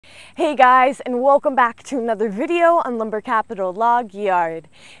Hey guys, and welcome back to another video on Lumber Capital Log Yard.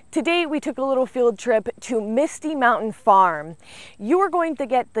 Today we took a little field trip to Misty Mountain Farm. You are going to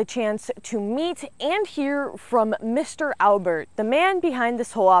get the chance to meet and hear from Mr. Albert, the man behind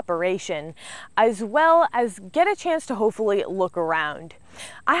this whole operation, as well as get a chance to hopefully look around.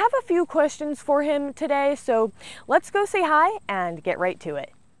 I have a few questions for him today, so let's go say hi and get right to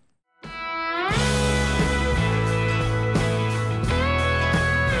it.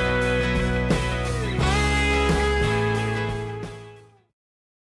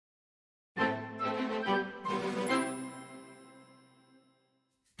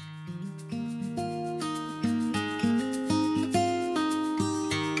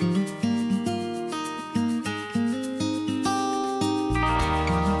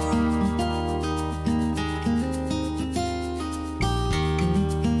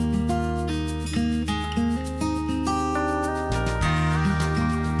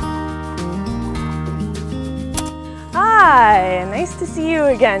 Hi, nice to see you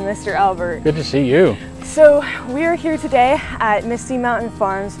again, Mr. Albert. Good to see you. So we are here today at Misty Mountain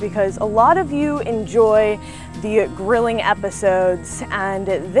Farms because a lot of you enjoy the grilling episodes, and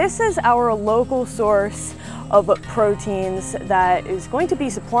this is our local source of proteins that is going to be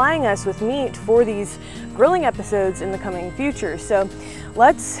supplying us with meat for these grilling episodes in the coming future. So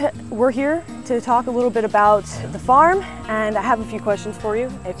we're here to talk a little bit about the farm, and I have a few questions for you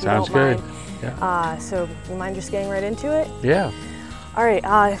if you don't mind. Sounds good. Yeah. So you mind just getting right into it? Yeah. All right,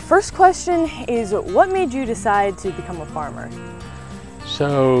 first question is, what made you decide to become a farmer?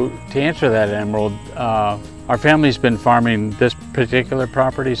 So to answer that, Emerald, our family's been farming this particular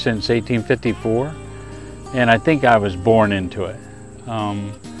property since 1854, and I think I was born into it.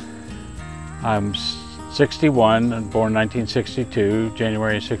 I'm 61, I'm born 1962,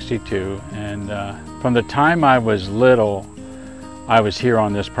 January 62, and from the time I was little, I was here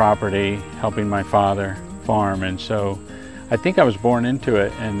on this property helping my father farm, and so I think I was born into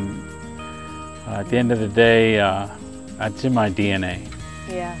it, and at the end of the day, it's in my DNA.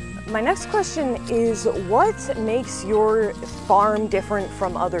 Yeah. My next question is, what makes your farm different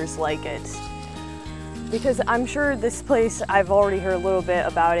from others like it? Because I'm sure this place, I've already heard a little bit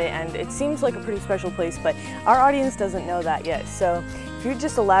about it, and it seems like a pretty special place, but our audience doesn't know that yet. So if you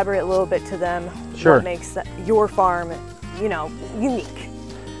just elaborate a little bit to them, Sure. What makes your farm, unique?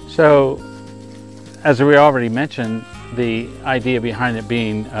 So, as we already mentioned, the idea behind it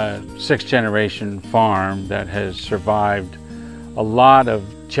being a sixth-generation farm that has survived a lot of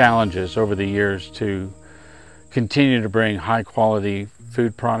challenges over the years to continue to bring high-quality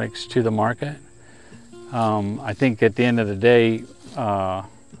food products to the market. I think at the end of the day,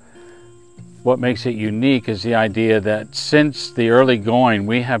 what makes it unique is the idea that since the early going,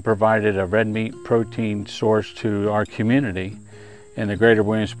 we have provided a red meat protein source to our community in the greater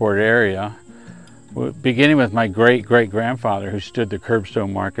Williamsport area, beginning with my great-great-grandfather who stood the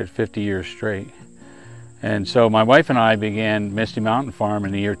curbstone market 50 years straight. And so my wife and I began Misty Mountain Farm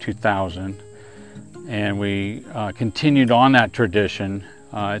in the year 2000, and we continued on that tradition.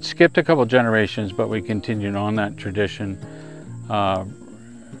 It skipped a couple generations, but we continued on that tradition,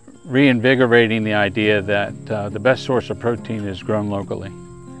 reinvigorating the idea that the best source of protein is grown locally.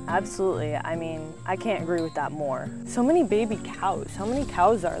 Absolutely. I mean, I can't agree with that more. So many baby cows. How many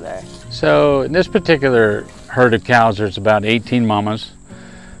cows are there? So in this particular herd of cows, there's about 18 mamas,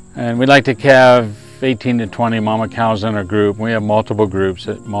 and we like to have 18 to 20 mama cows in a group. We have multiple groups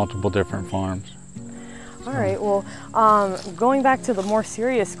at multiple different farms. All right, well, going back to the more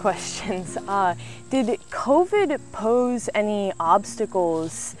serious questions, did COVID pose any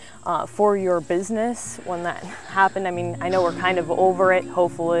obstacles for your business when that happened? I mean, I know we're kind of over it,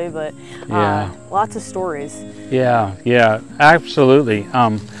 hopefully, but lots of stories. Yeah, absolutely.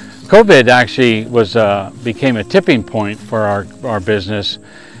 COVID actually became a tipping point for our business,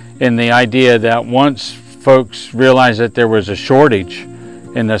 in the idea that once folks realized that there was a shortage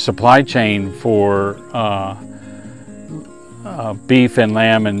in the supply chain for beef and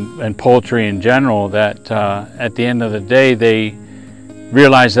lamb and poultry in general, that at the end of the day they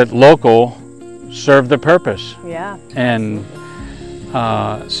realized that local served the purpose. Yeah. And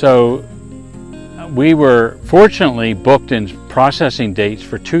so we were fortunately booked in processing dates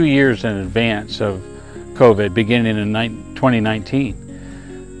for 2 years in advance of COVID, beginning in 2019.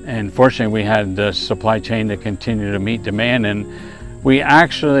 And fortunately we had the supply chain to continue to meet demand, and we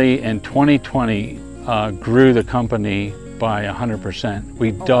actually in 2020 grew the company by 100%.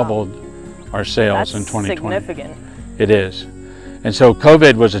 We doubled our sales in 2020. That's significant. It is. And so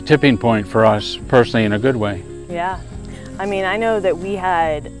COVID was a tipping point for us personally in a good way. Yeah. I mean, I know that we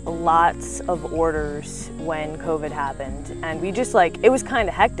had lots of orders when COVID happened, and we just it was kind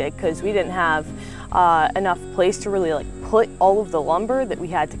of hectic because we didn't have enough place to really put all of the lumber that we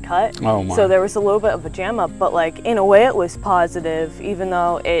had to cut. Oh my. So there was a little bit of a jam up, but in a way it was positive, even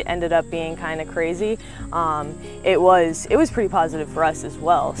though it ended up being kind of crazy. It was pretty positive for us as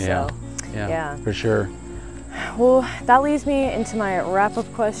well. So yeah, for sure. Well, that leads me into my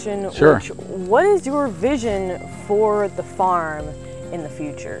wrap-up question. Sure. Which, what is your vision for the farm in the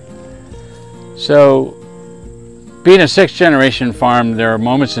future? So, being a 6th-generation farm, there are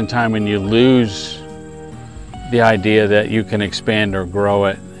moments in time when you lose the idea that you can expand or grow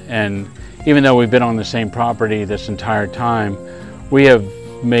it. And even though we've been on the same property this entire time, we have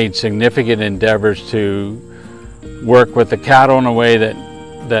made significant endeavors to work with the cattle in a way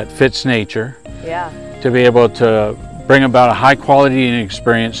that fits nature. Yeah. To be able to bring about a high quality and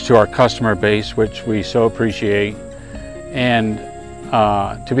experience to our customer base, which we so appreciate, and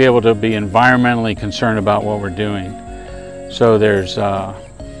to be able to be environmentally concerned about what we're doing. So there's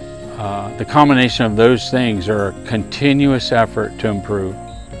the combination of those things are a continuous effort to improve.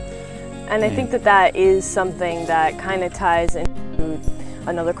 And I think that is something that kind of ties into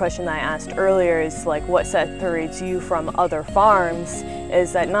another question that I asked earlier, is what separates you from other farms,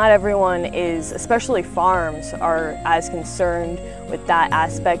 is that not everyone is, especially farms, are as concerned with that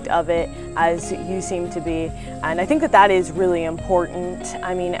aspect of it as you seem to be. And I think that is really important.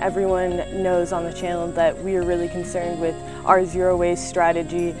 I mean, everyone knows on the channel that we are really concerned with our zero waste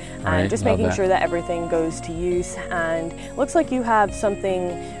strategy and just making sure that everything goes to use. And it looks like you have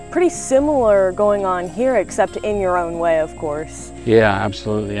something pretty similar going on here, except in your own way, of course. Yeah,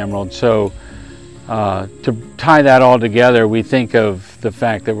 absolutely, Emerald. So to tie that all together, we think of the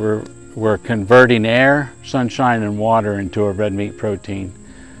fact that we're converting air, sunshine, and water into a red meat protein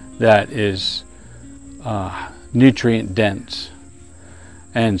that is nutrient dense.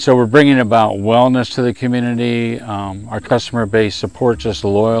 And so we're bringing about wellness to the community. Our customer base supports us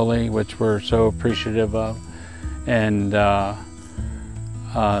loyally, which we're so appreciative of. And the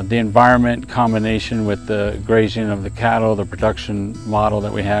environment combination with the grazing of the cattle, the production model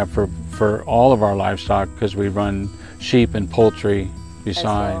that we have for all of our livestock, because we run sheep and poultry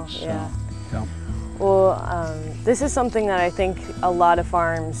besides. Well, yeah. So, yeah. Well, this is something that I think a lot of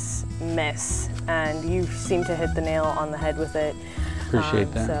farms miss, and you seem to hit the nail on the head with it.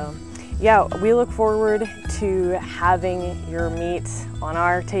 Appreciate that. So, yeah, we look forward to having your meat on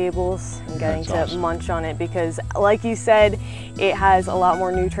our tables and getting to munch on it, because like you said, it has a lot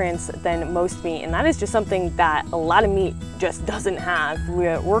more nutrients than most meat, and that is just something that a lot of meat just doesn't have.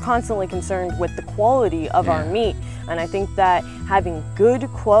 We're constantly concerned with the quality of our meat, and I think that having good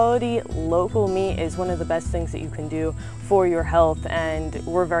quality local meat is one of the best things that you can do for your health, and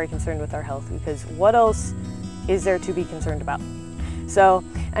we're very concerned with our health, because what else is there to be concerned about? So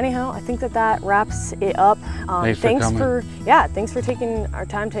anyhow, I think that wraps it up. Thanks for taking our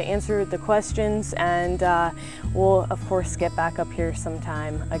time to answer the questions, and we'll of course get back up here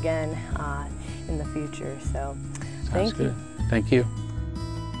sometime again in the future. So thank you. Thank you.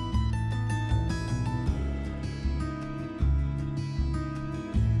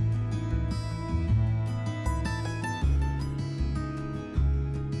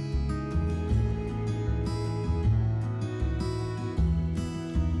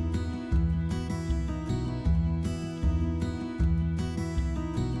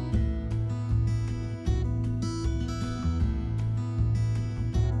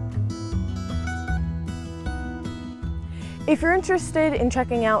 If you're interested in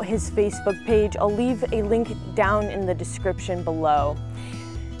checking out his Facebook page, I'll leave a link down in the description below.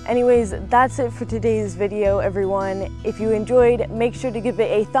 Anyways, that's it for today's video, everyone. If you enjoyed, make sure to give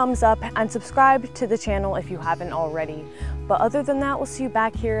it a thumbs up and subscribe to the channel if you haven't already. But other than that, we'll see you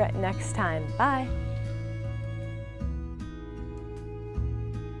back here next time. Bye.